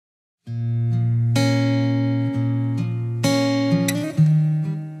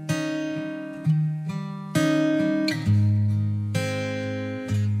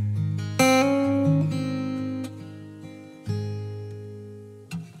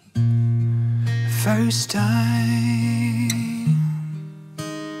First time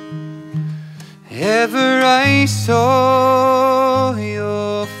ever I saw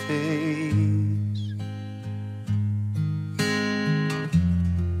your face,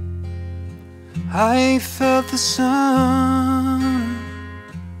 I felt the sun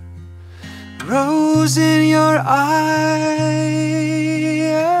rose in your eyes,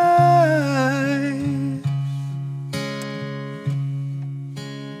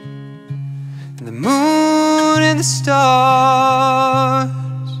 and the moon and the stars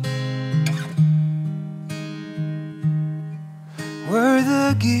were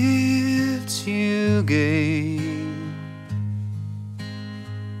the gifts you gave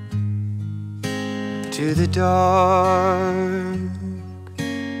to the dark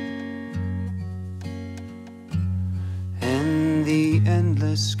and the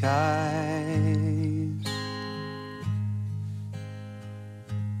endless skies.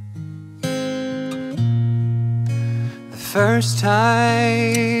 The first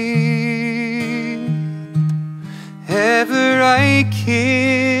time ever I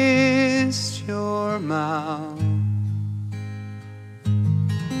kissed your mouth,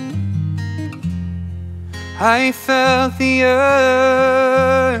 I felt the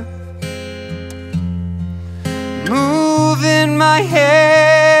earth move in my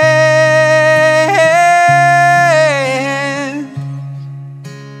hand,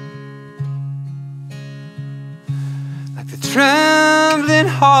 like the trembling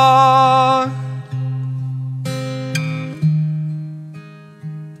heart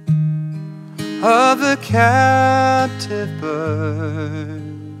of a captive bird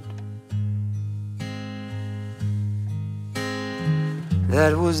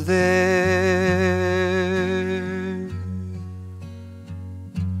that was there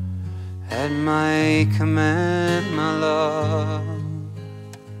at my command, my love.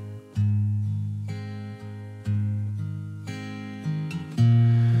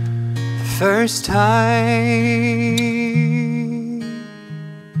 The first time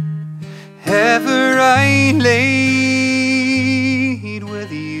ever I laid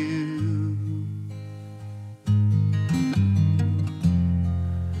with you,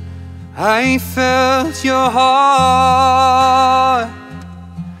 I felt your heart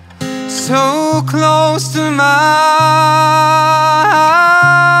so close to mine,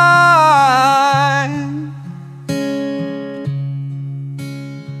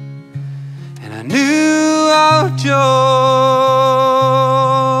 and I knew our joy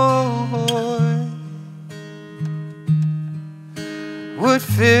would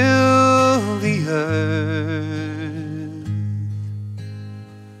fill the earth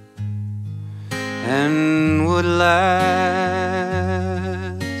and would last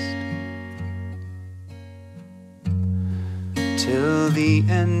till the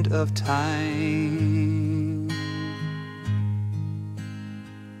end of time.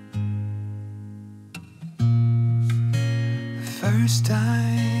 The first time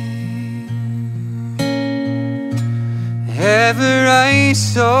ever I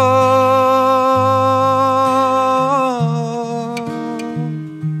saw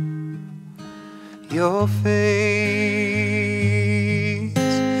your face,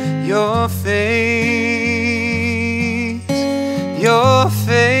 your face, your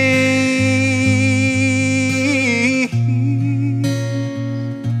face,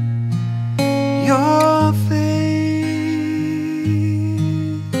 your face.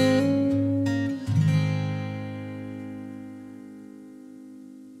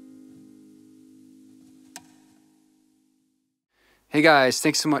 Hey guys,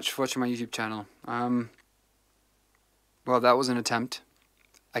 thanks so much for watching my YouTube channel. Well, that was an attempt.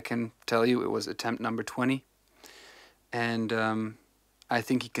 I can tell you it was attempt number 20. And I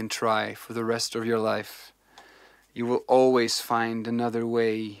think you can try for the rest of your life. You will always find another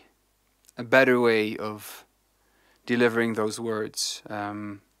way, a better way of delivering those words.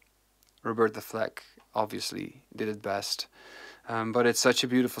 Roberta Flack obviously did it best. But it's such a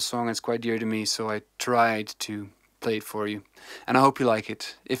beautiful song, it's quite dear to me, so I tried to play it for you. And I hope you like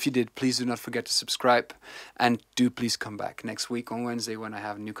it. If you did, please do not forget to subscribe. And do please come back next week on Wednesday when I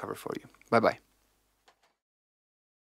have a new cover for you. Bye-bye.